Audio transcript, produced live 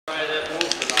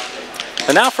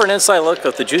And now for an inside look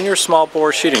of the Junior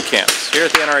Smallbore Shooting Camps here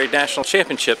at the NRA National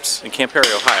Championships in Camp Perry,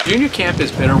 Ohio. Junior Camp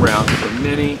has been around for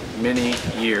many, many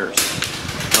years.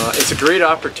 It's a great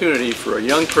opportunity for a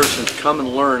young person to come and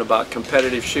learn about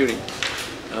competitive shooting.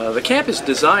 The camp is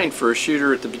designed for a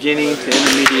shooter at the beginning to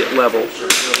intermediate level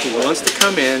who wants to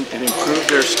come in and improve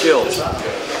their skills.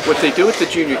 What they do at the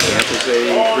junior camp is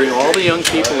they bring all the young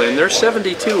people in. There's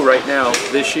 72 right now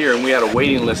this year, and we had a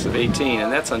waiting list of 18,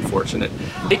 and that's unfortunate.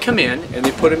 They come in and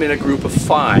they put them in a group of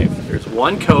 5. There's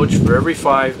one coach for every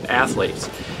 5 athletes.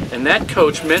 And that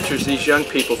coach mentors these young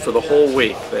people for the whole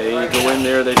week. They go in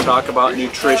there, they talk about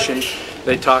nutrition,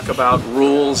 they talk about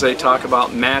rules, they talk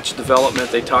about match development,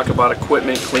 they talk about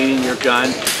equipment, cleaning your gun,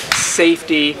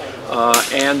 safety,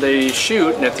 and they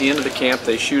shoot, and at the end of the camp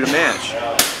they shoot a match.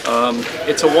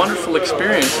 It's a wonderful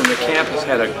experience, and the camp has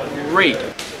had a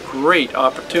great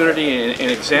opportunity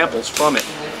and examples from it.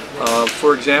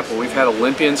 For example, we've had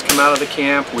Olympians come out of the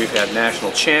camp, we've had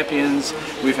national champions,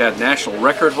 we've had national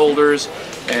record holders,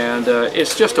 and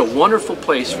it's just a wonderful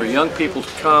place for young people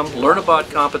to come, learn about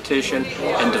competition,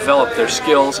 and develop their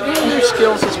skills and their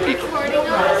skills as people.